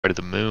Right to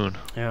the moon.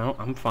 Yeah,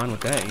 I'm fine with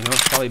that. You know,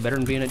 it's probably better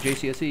than being at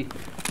JCSE.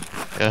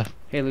 Yeah.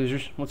 Hey,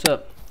 losers. What's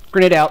up?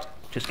 Grenade out.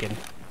 Just kidding.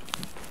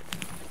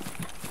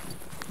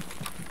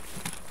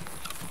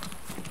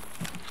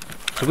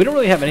 So we don't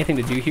really have anything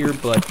to do here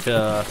but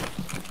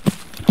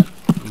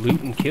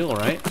loot and kill,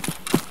 right?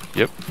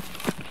 Yep.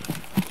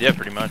 Yeah,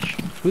 pretty much.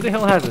 Who the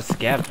hell has a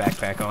scav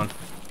backpack on?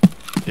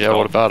 Yeah,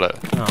 what about it?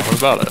 Oh. What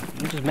about it?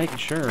 I'm just making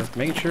sure.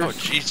 Making sure. Oh,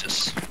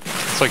 Jesus.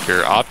 It's like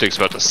your optic's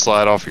about to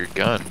slide off your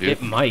gun, dude.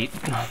 It might.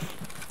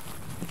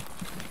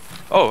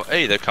 Oh,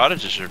 hey, the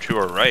cottages are to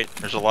our right.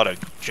 There's a lot of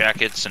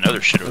jackets and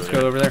other shit over Let's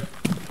there. go over there.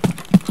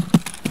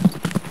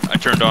 I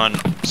turned on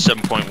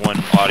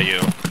 7.1 audio.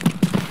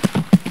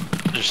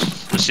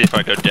 Just to see if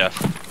I go deaf.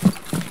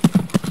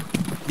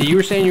 You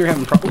were saying you were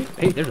having problems.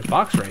 Hey, there's a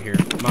box right here.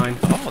 Mine.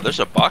 Oh, there's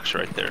a box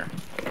right there.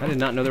 I did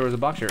not know there was a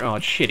box here. Oh,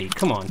 it's shitty.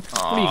 Come on.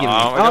 What are you Aw, giving me?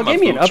 I Oh, got it my gave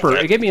me an boots upper.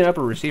 back. It gave me an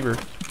upper receiver.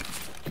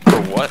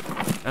 For what?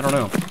 I don't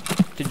know.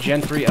 It's a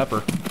Gen 3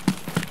 upper. Do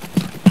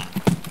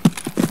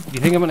you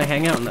think I'm gonna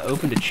hang out in the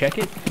open to check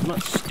it? I'm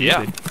not stupid.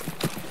 Yeah.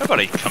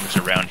 Nobody comes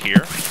around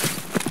here.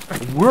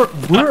 We're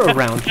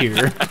around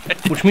here,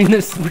 which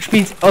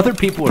means other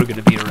people are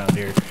gonna be around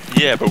here.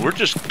 Yeah, but we're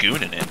just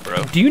gooning it,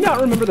 bro. Do you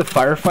not remember the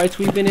firefights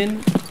we've been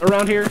in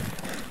around here?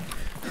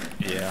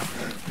 Yeah.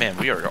 Man,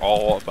 we are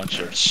all a bunch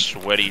of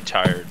sweaty,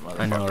 tired motherfuckers.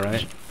 I know,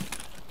 right?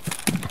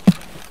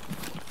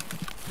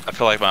 I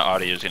feel like my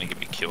audio is gonna get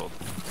me killed.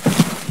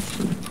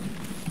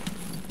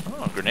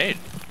 Oh, grenade.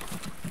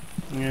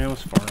 Yeah, it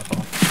was far enough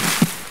off.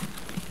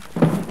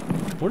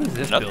 What is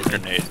this Another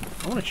building? grenade.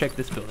 I want to check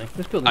this building.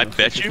 This building. I looks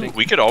bet you interesting.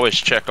 we could always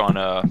check on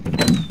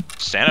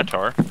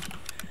Sanitar.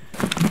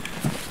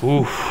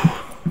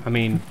 Oof. I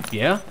mean,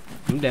 yeah,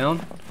 I'm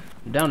down.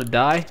 I'm down to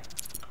die.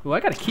 Ooh, I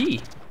got a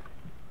key.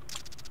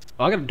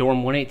 Oh, I got a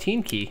dorm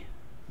 118 key.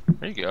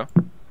 There you go.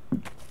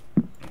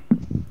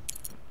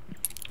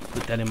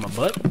 Put that in my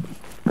butt.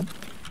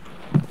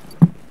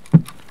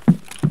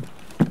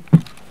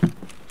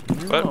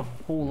 There's But- not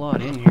a whole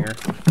lot in here.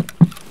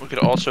 We could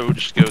also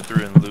just go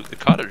through and loot the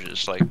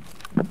cottages. Like,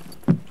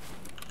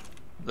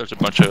 there's a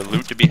bunch of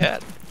loot to be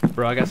had.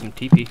 Bro, I got some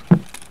TP.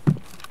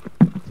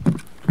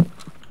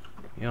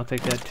 Yeah, I'll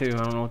take that too.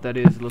 I don't know what that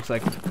is. It looks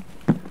like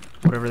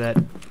whatever that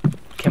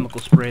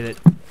chemical spray that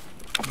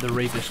the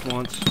rapist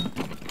wants.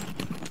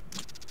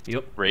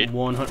 Yep. Raid?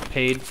 100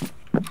 paid.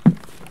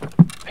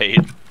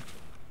 Paid.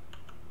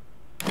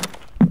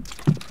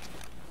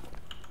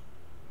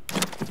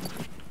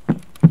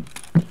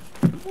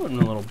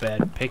 Wasn't a little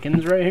bad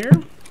pickings right here.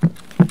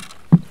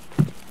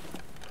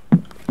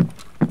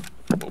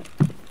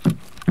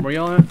 Where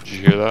y'all at? Did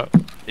you hear that?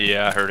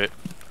 Yeah, I heard it.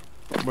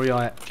 Where y'all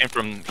at? Came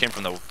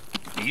from the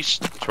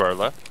east to our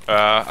left.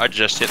 I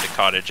just hit the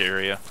cottage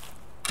area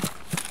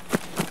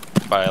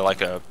by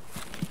like a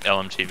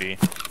LMTV.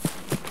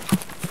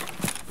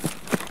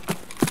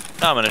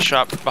 Now I'm in a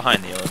shop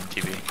behind the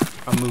LMTV.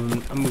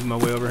 I'm moving my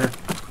way over here.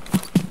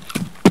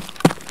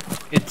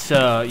 It's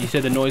you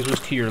said the noise was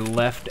to your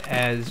left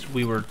as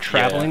we were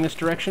traveling this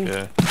direction?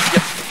 Yeah.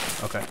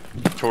 Okay.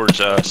 Towards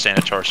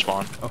Sanitar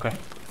spawn. Okay.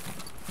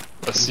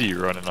 I see you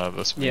running out of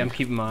this. Yeah, I'm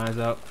keeping my eyes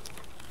out.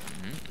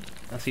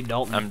 I see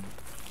Dalton.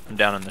 I'm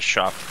down in the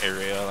shop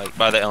area, like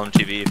by the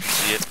LMTV if you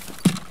see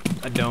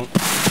it. I don't.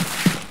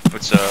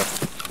 It's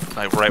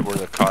like right where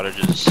the cottage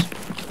is.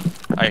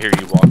 I hear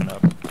you walking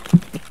up.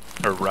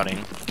 Or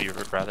running,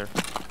 rather.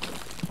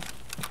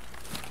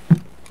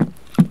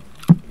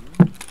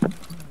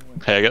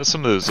 Hey, I got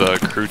some of those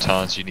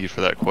croutons you need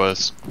for that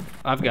quest.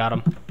 I've got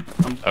them.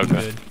 I'm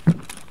Okay. good.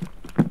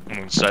 I'm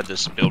inside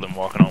this building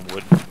walking on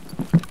wood.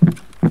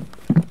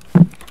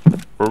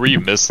 Where were you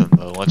missing?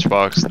 The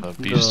lunchbox and the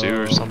beef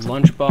stew or something?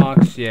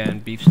 Lunchbox, yeah,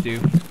 and beef stew.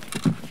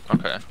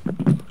 Okay.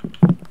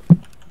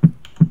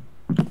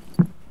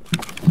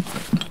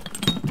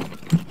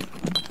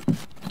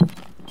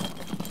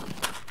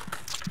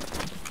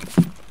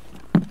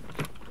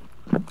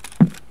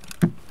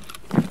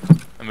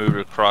 I moved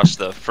across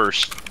the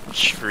first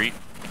street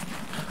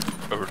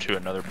over to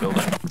another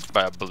building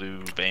by a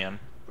blue van.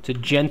 It's a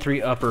Gen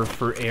 3 upper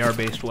for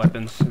AR-based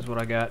weapons, is what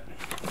I got.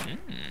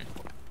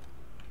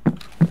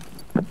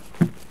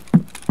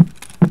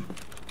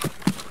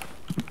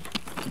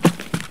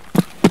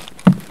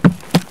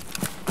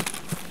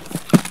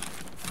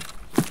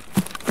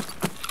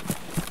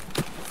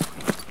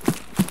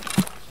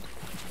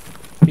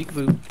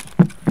 Peekaboo.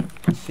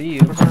 See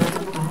you.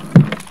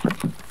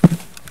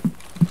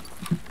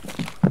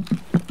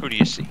 Who do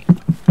you see?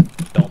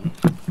 Dalton.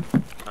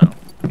 Oh,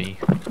 Me.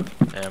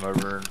 I'm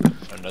over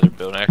in another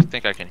building. I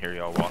think I can hear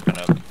y'all walking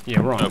up.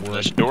 Yeah, we're on Open wood.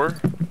 this door.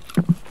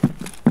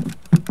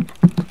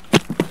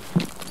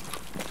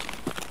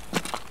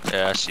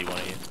 Yeah, I see one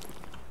of you.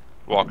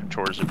 Walking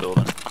towards the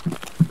building.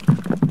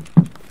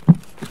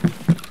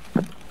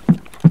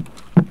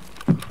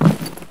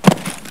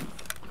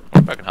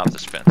 If I can hop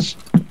this fence.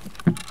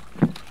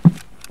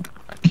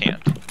 I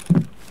can't.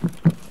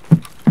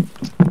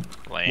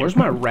 Lame. Where's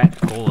my rat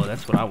cola?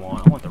 That's what I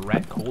want. I want the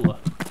rat cola.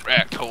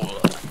 rat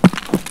cola?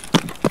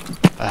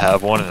 I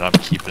have one and I'm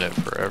keeping it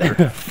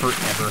forever.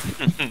 Forever.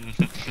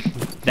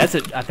 That's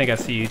it. I think I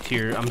see you to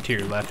your. I'm to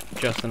your left,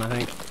 Justin. I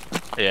think.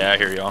 Yeah, I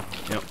hear y'all.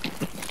 Yep.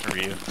 Or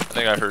you. I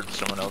think I heard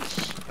someone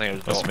else. I think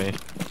it was That's me.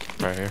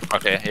 Right here.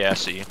 Okay, yeah, I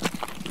see you.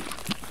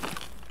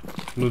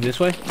 Move this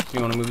way.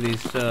 You want to move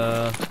these?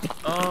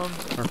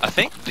 I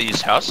think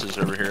these houses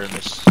over here in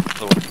this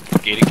little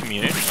gated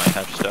community might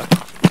have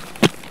stuff.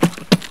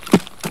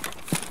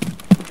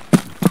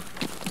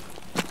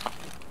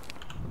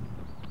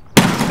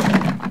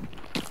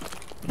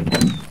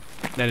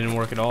 That didn't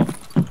work at all.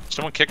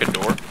 Someone kick a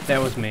door?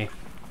 That was me.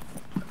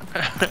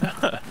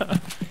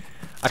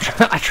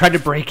 I tried to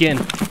break in.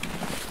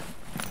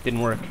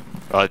 Didn't work.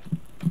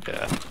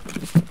 Yeah.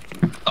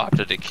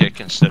 Opted to kick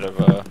instead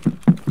of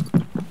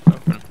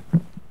open.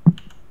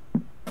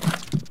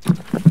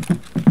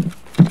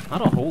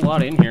 Not a whole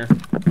lot in here.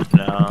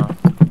 No,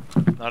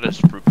 not as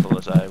fruitful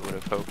as I would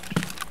have hoped.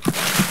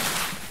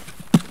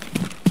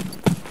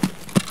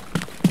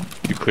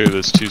 You clear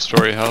this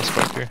 2-story house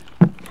back here?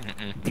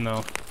 Mm-mm.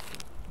 No.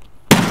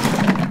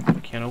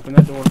 Can't open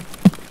that door.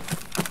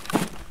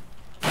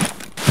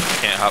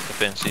 Can't hop the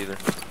fence either.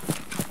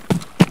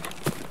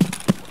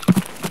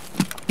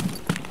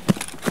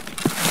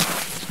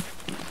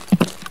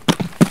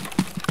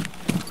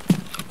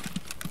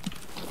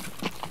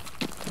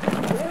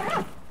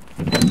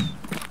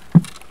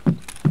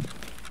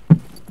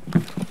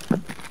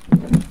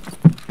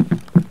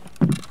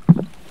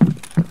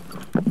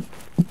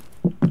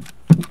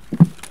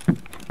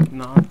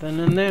 Nothing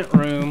in that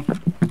room.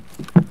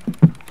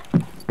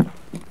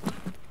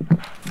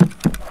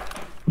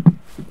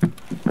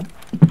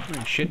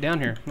 Shit down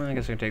here. Well, I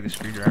guess I can take the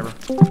screwdriver.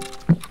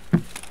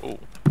 Oh.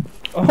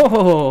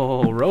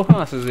 Oh,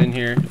 Rojas is in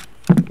here.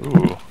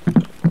 Ooh.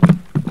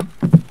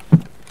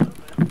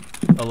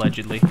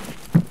 Allegedly.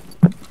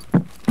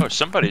 Oh,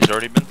 somebody's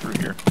already been through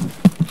here.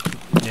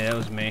 Yeah, that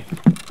was me.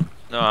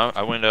 No,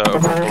 I went over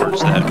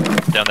towards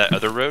down that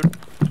other road.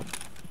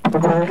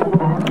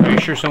 Are you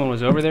sure someone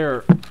was over there?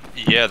 Or?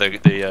 Yeah, the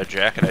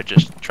jacket I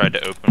just tried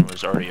to open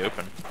was already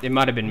open. It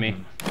might have been me.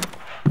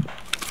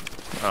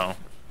 Oh.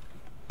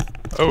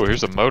 Oh,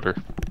 here's a motor.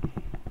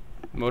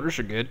 Motors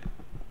are good.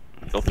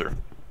 Filter.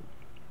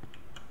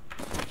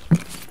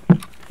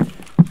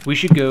 We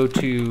should go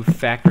to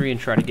factory and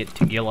try to get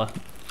to Gilla.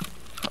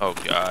 Oh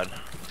god.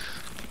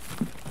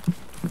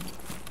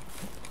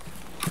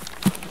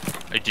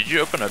 Hey, did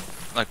you open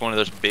like one of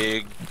those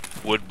big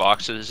wood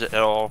boxes at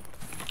all,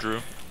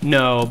 Drew?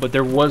 No, but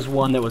there was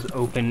one that was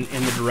open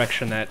in the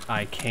direction that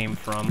I came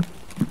from.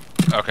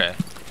 Okay.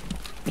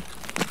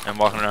 I'm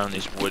walking around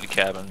these wood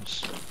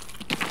cabins.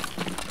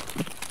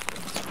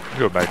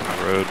 Go back to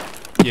the road.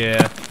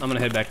 Yeah, I'm gonna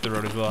head back to the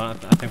road as well. I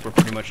think we're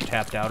pretty much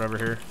tapped out over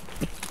here.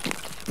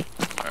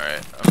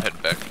 Alright, I'm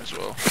heading back as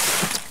well.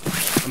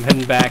 I'm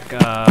heading back,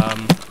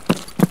 I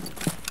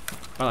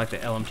like the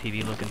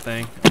LMTV looking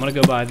thing. I'm gonna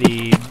go by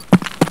the...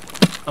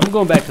 I'm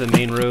going back to the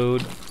main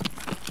road.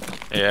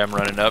 Yeah, I'm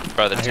running up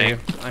by the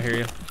tank. I hear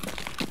you.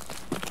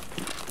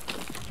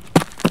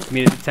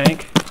 Meet at the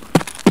tank?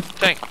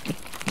 Tank!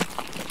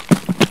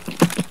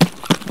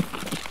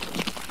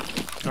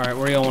 Alright,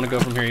 where do y'all want to go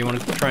from here? You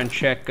want to try and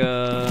check, We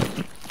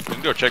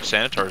can go check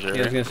Sanitar's area.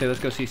 Yeah, I was gonna say, let's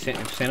go see if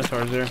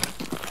Sanitar's there.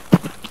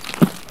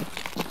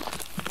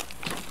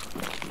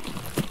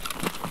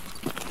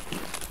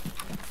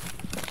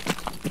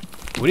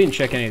 We didn't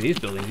check any of these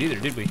buildings either,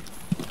 did we?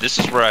 This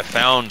is where I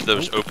found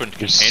those opened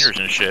containers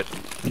and shit.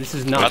 This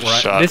is not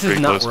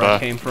where I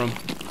came from.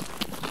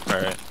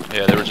 Alright,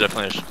 yeah, there was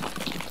definitely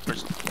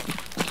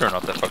turn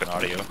off that fucking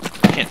audio.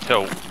 I can't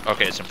tell.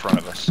 Okay, it's in front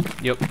of us.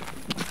 Yep.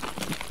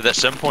 But that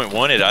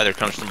 7.1, it either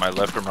comes from my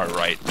left or my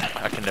right.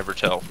 I can never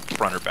tell,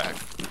 front or back.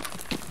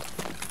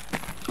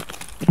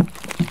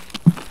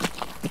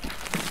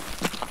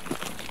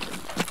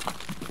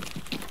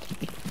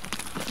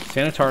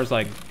 Sanitar's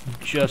like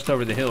just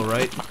over the hill,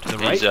 right? To the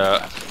right?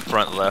 He's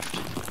front left.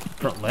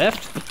 Front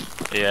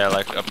left? Yeah,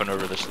 like up and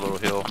over this little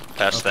hill,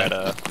 past Okay.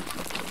 that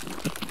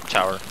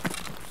tower.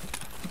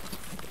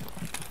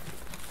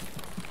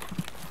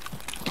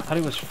 I thought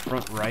he was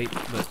front right,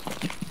 but...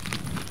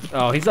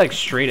 Oh, he's like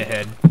straight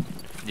ahead.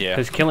 Yeah.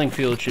 Because Killing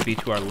Field should be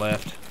to our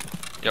left.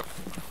 Yep.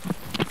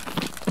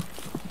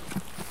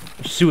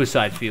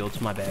 Suicide Fields,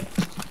 my bad.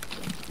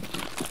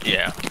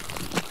 Yeah.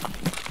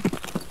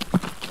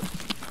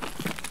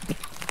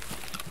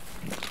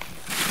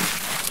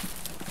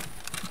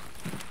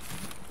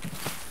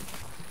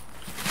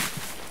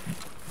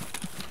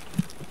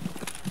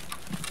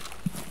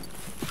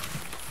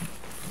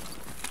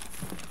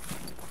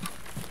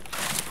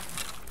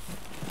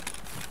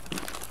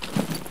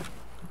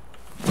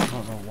 I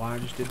don't know why I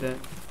just did that.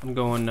 I'm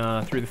going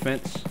through the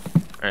fence.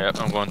 Alright,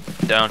 I'm going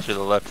down to the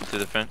left through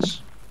the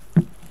fence.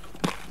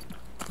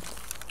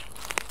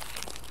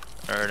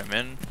 Alright, I'm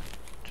in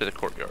to the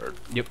courtyard.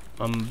 Yep,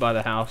 I'm by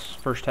the house,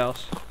 first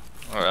house.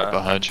 Alright.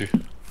 Behind you.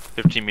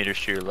 15 meters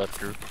to your left,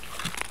 Drew.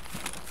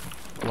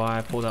 Why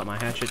I pulled out my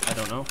hatchet, I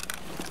don't know.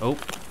 Oh,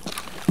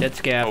 dead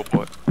scav. Oh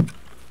boy.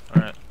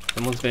 Alright.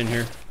 Someone's been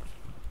here.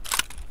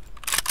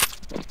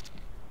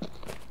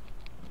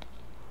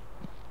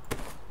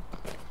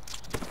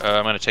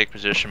 I'm gonna take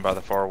position by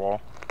the far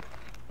wall.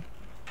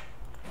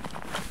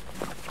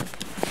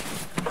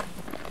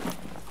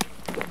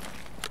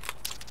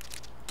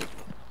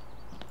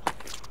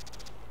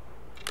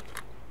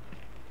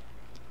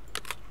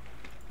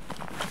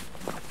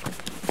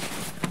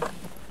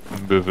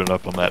 I'm moving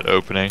up on that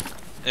opening.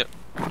 Yep.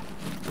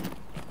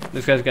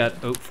 This guy's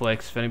got oat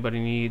flakes if anybody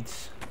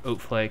needs oat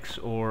flakes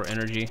or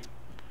energy.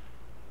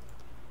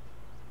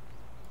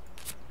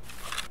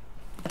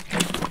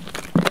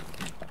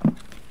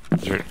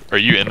 Are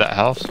you in that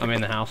house? I'm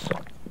in the house.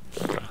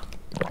 Okay.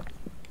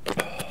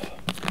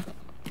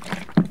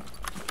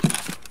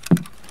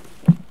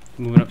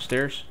 Moving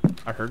upstairs.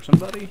 I heard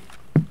somebody.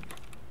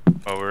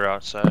 Oh, we're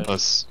outside.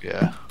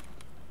 Yeah.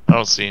 I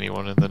don't see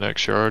anyone in the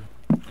next yard.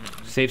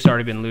 Safe's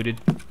already been looted.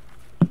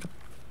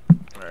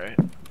 Alright.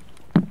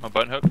 My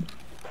button hook.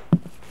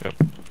 Yep.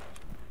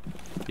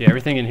 Yeah,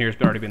 everything in here has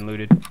already been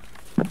looted.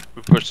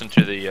 We pushed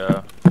into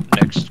the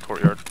next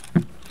courtyard.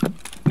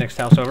 Next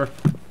house over.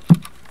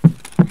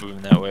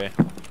 Moving that way.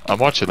 I'm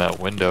watching that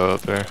window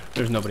up there.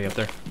 There's nobody up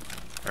there.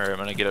 Alright, I'm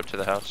gonna get up to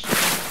the house.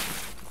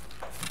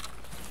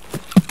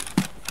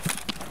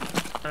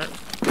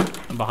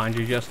 Alright. I'm behind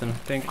you, Justin, I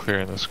think.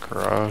 Clearing this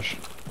garage.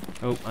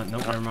 Oh,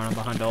 nope, never mind. I'm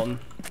behind Dalton.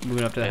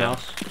 Moving up to the Yeah.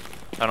 house.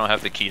 I don't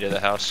have the key to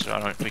the house,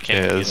 so we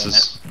can't Yeah, get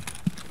this in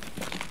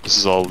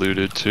is all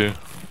looted too.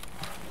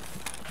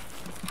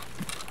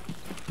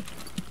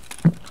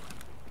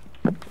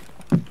 I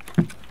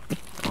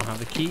don't have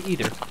the key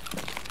either.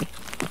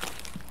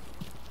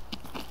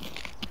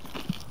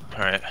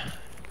 Alright.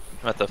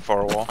 I'm at the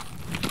far wall.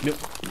 Nope.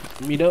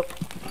 Meet up.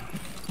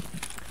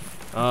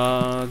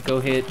 Go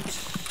hit. Do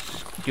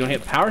you want to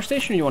hit power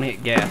station or you want to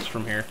hit gas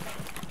from here?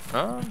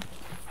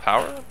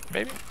 Power,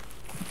 maybe?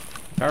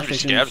 Power There's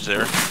station. scabs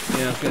there.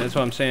 Yeah, that's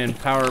what I'm saying.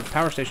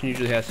 Power station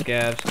usually has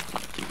scabs,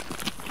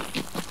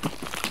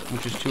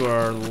 which is to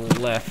our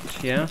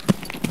left. Yeah.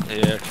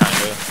 Yeah, kinda.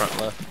 Front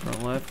left.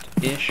 Front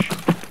left ish.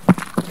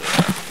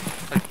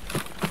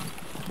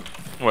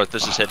 What,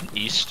 this is heading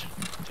east,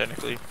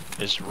 technically?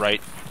 Is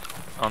right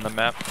on the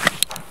map?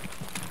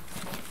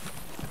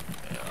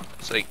 Yeah,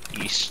 it's like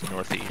east,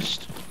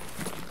 northeast.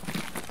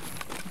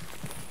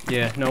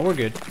 Yeah. No, we're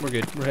good. We're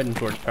good. We're heading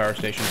towards power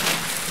station.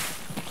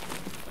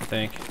 I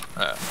think.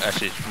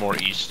 Actually, it's more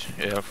east.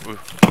 Yeah, if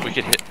we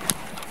could hit.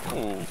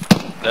 Ooh,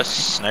 that's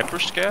sniper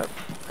scab?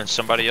 And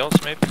somebody else,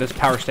 maybe? That's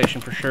power station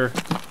for sure.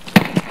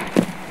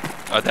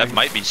 That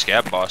might be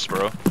scab boss,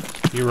 bro.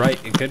 You're right.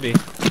 It could be.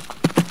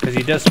 Because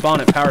he does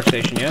spawn at power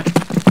station, yeah?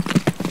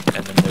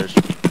 And then there's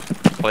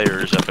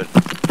players up at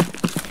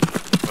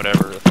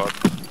whatever the fuck.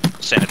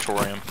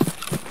 Sanatorium.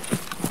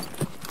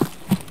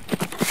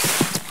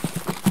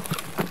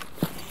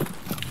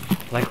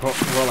 Like,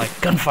 we're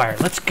like, gunfire,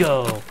 let's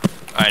go!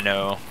 I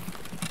know.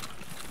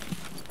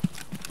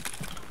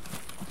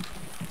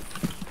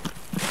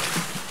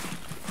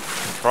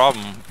 The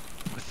problem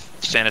with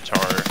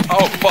Sanatar.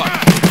 Oh fuck!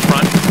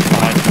 Front.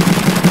 Behind.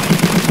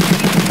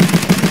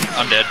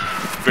 I'm dead.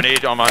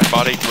 Grenade on my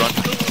body. Run.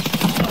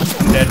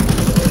 I'm dead.